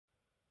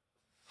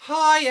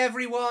Hi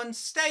everyone,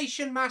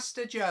 Station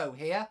Master Joe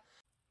here.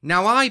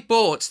 Now I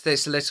bought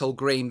this little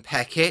green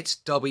Peckett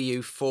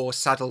W4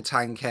 saddle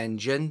tank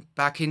engine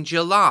back in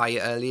July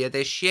earlier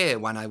this year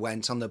when I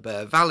went on the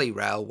Bure Valley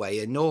Railway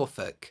in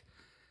Norfolk.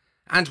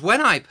 And when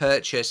I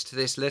purchased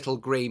this little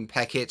green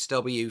Peckett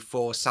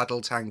W4 saddle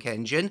tank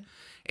engine,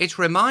 it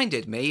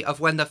reminded me of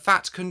when the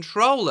Fat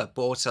Controller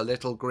bought a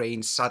little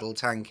green saddle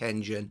tank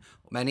engine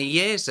many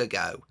years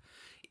ago.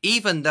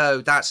 Even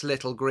though that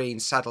little green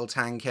saddle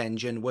tank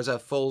engine was a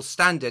full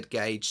standard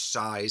gauge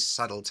size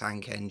saddle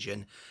tank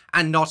engine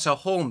and not a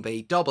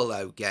Hornby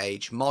 00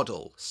 gauge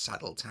model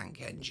saddle tank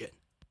engine.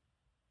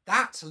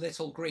 That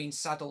little green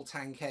saddle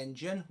tank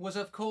engine was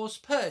of course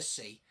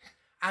Percy,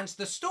 and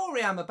the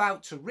story I'm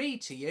about to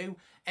read to you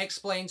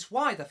explains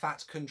why the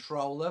Fat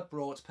Controller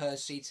brought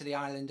Percy to the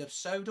island of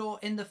Sodor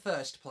in the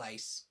first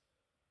place.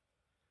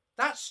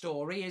 That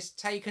story is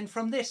taken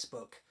from this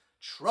book,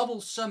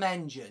 Troublesome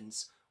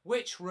Engines,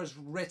 which was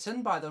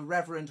written by the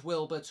Reverend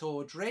Wilbert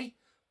Awdry,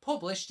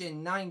 published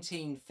in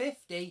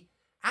 1950,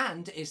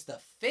 and is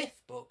the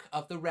 5th book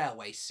of the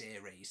Railway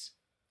series.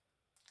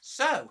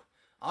 So,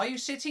 are you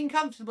sitting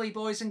comfortably,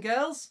 boys and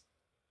girls?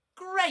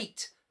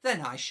 Great!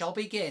 Then I shall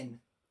begin.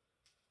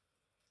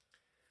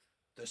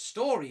 The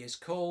story is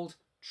called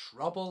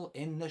Trouble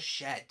in the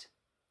Shed.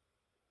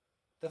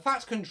 The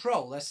Fat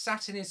Controller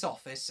sat in his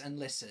office and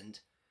listened.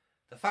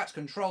 The Fat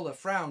Controller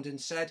frowned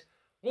and said,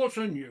 "What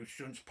a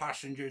nuisance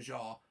passengers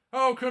are!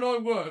 How can I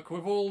work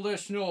with all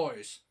this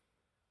noise?"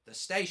 The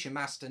station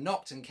master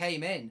knocked and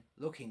came in,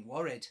 looking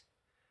worried.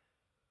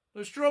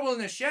 "There's trouble in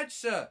the shed,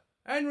 sir.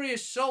 Henry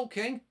is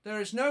sulking,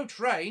 there is no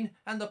train,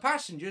 and the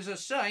passengers are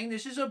saying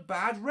this is a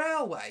bad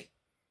railway."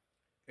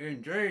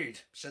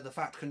 "Indeed," said the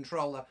Fat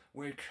Controller,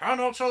 "we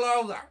cannot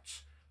allow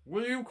that.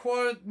 Will you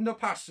quieten the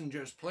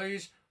passengers,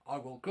 please? I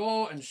will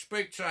go and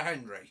speak to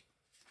Henry."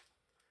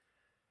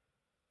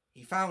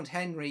 He found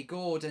Henry,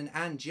 Gordon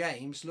and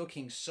James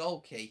looking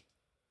sulky.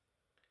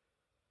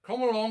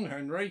 "Come along,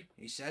 Henry,"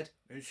 he said.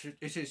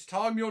 It is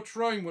time your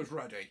train was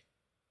ready."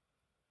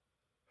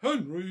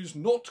 "Henry's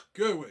not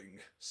going,"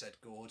 said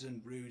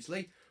Gordon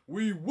rudely.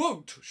 "We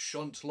won't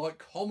shunt like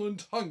common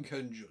tank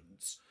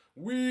engines.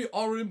 We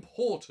are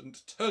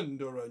important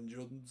tender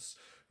engines.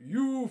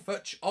 You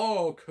fetch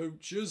our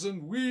coaches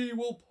and we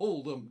will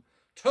pull them.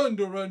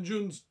 Tender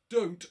engines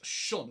don't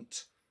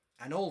shunt."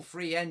 And all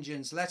 3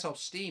 engines let off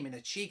steam in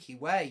a cheeky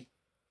way.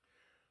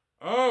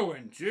 "Oh,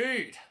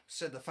 indeed,"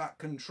 said the Fat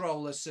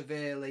Controller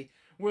severely.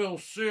 "We'll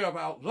see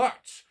about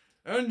that.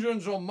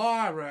 Engines on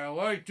my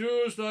railway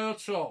do as they are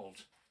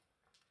told."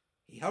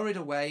 He hurried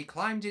away,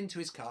 climbed into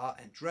his car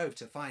and drove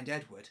to find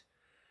Edward.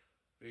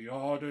 "The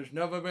yard has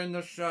never been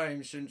the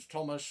same since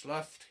Thomas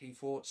left," he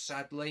thought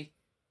sadly.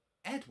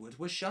 Edward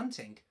was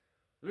shunting.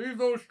 "Leave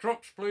those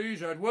trucks,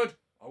 please, Edward.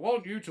 I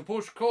want you to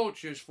push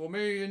coaches for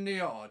me in the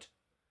yard."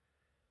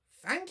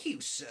 "Thank you,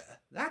 sir.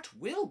 That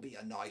will be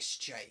a nice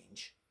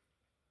change."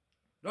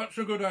 "That's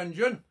a good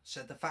engine,"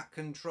 said the Fat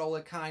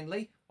Controller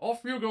kindly.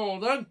 "Off you go,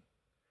 then."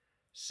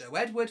 So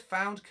Edward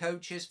found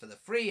coaches for the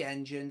 3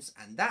 engines,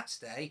 and that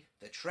day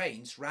the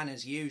trains ran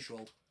as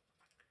usual.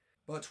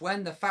 But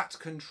when the Fat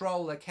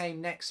Controller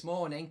came next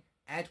morning,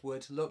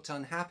 Edward looked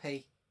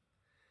unhappy.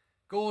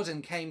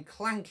 Gordon came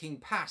clanking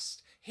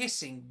past,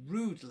 hissing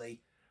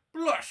rudely.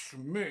 "Bless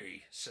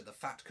me," said the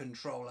Fat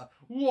Controller,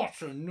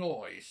 "what a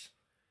noise!"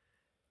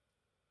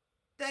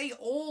 "They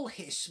all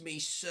hiss me,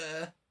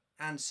 sir,"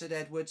 answered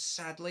Edward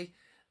sadly.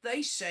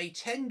 "They say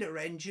tender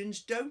engines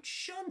don't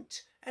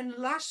shunt, and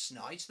last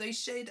night they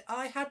said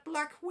I had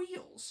black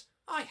wheels.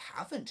 I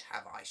haven't,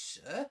 have I,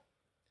 sir?"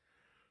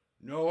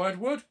 "No,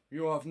 Edward,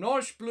 you have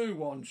nice blue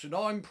ones and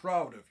I'm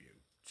proud of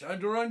you.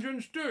 Tender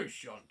engines do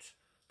shunt,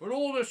 but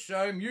all the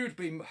same you'd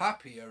be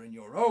happier in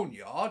your own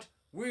yard.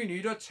 We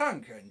need a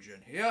tank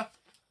engine here."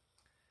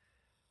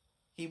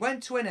 He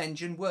went to an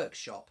engine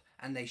workshop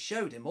and they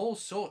showed him all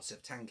sorts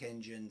of tank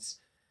engines.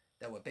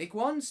 There were big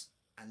ones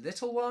and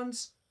little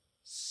ones.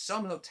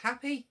 Some looked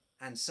happy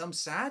and some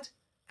sad,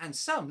 and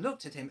some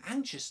looked at him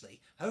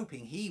anxiously,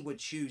 hoping he would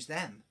choose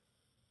them.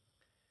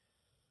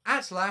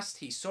 At last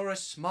he saw a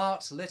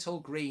smart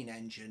little green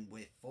engine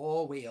with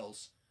 4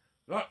 wheels.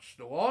 "That's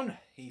the one,"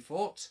 he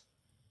thought.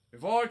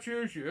 "If I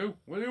choose you,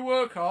 will you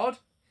work hard?"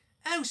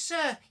 "Oh,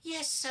 sir,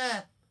 yes,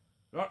 sir."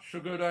 "That's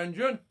a good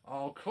engine.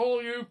 I'll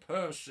call you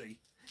Percy."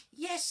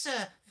 "Yes,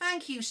 sir,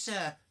 thank you,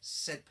 sir,"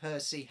 said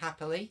Percy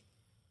happily.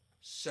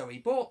 So he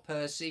bought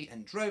Percy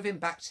and drove him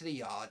back to the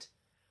yard.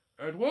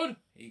 "Edward,"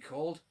 he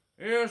called,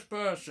 "here's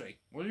Percy.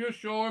 Will you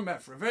show him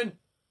everything?"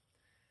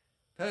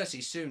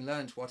 Percy soon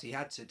learnt what he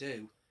had to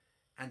do,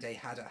 and they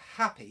had a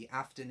happy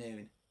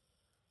afternoon.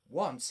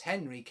 Once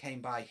Henry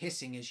came by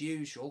hissing as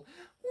usual.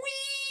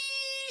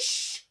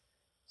 "Wheesh!"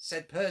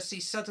 said Percy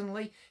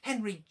suddenly.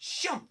 Henry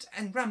jumped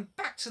and ran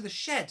back to the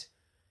shed.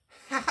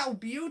 "How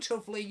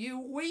beautifully you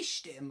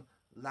wheeshed him,"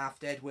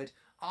 laughed Edward.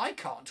 "I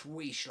can't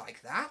wheesh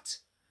like that."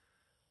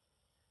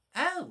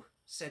 "Oh,"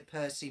 said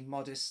Percy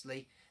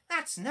modestly,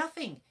 "that's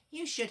nothing.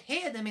 You should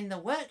hear them in the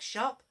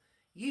workshop.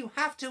 You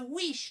have to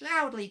wheesh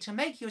loudly to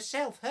make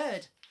yourself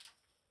heard."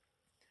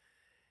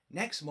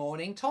 Next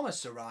morning,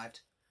 Thomas arrived.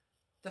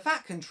 "The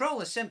Fat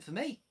Controller sent for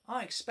me.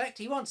 I expect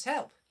he wants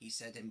help," he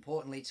said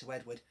importantly to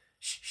Edward.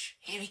 "Shh, shh,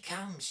 here he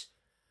comes."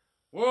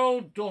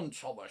 "Well done,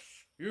 Thomas.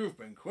 You've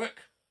been quick.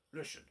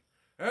 Listen,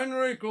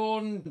 Henry,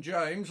 Gordon and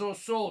James are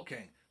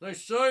sulking. They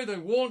say they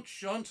won't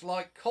shunt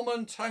like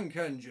common tank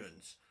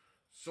engines.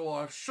 So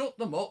I've shut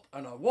them up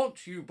and I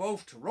want you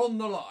both to run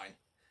the line."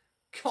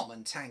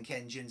 "Common tank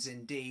engines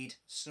indeed,"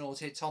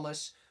 snorted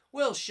Thomas.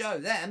 "We'll show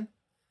them."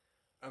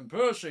 "And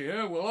Percy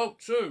here will help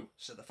too,"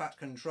 said the Fat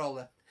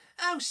Controller.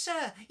 "Oh,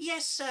 sir,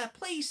 yes, sir,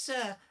 please,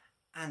 sir,"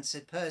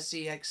 answered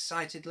Percy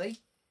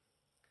excitedly.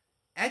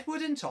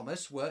 Edward and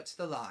Thomas worked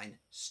the line.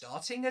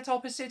 Starting at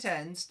opposite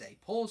ends, they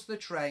pulled the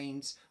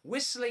trains,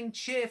 whistling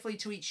cheerfully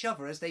to each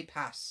other as they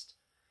passed.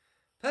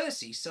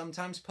 Percy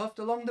sometimes puffed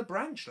along the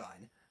branch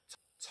line.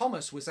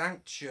 Thomas was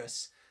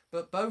anxious,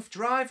 but both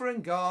driver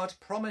and guard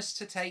promised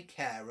to take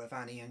care of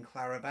Annie and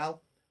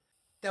Clarabel.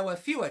 There were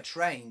fewer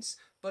trains,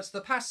 but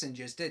the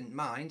passengers didn't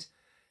mind.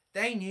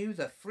 They knew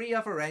the 3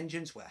 other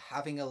engines were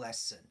having a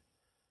lesson.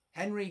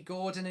 Henry,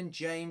 Gordon and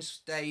James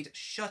stayed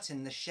shut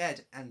in the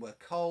shed and were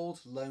cold,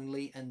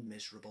 lonely and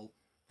miserable.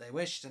 They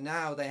wished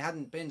now they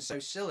hadn't been so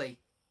silly.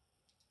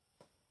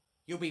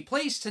 You'll be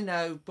pleased to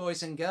know,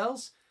 boys and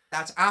girls,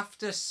 that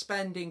after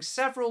spending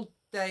several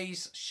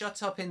days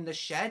shut up in the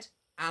shed,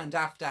 and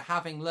after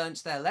having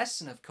learnt their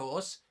lesson, of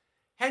course,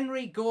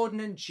 Henry, Gordon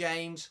and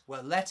James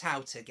were let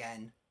out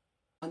again.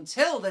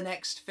 Until the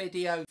next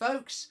video,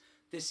 folks,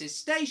 this is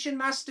Station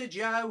Master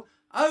Joe,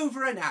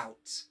 over and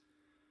out.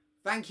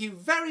 Thank you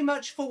very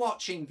much for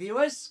watching,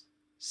 viewers.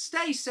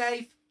 Stay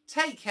safe,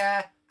 take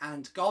care,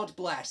 and God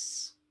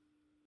bless.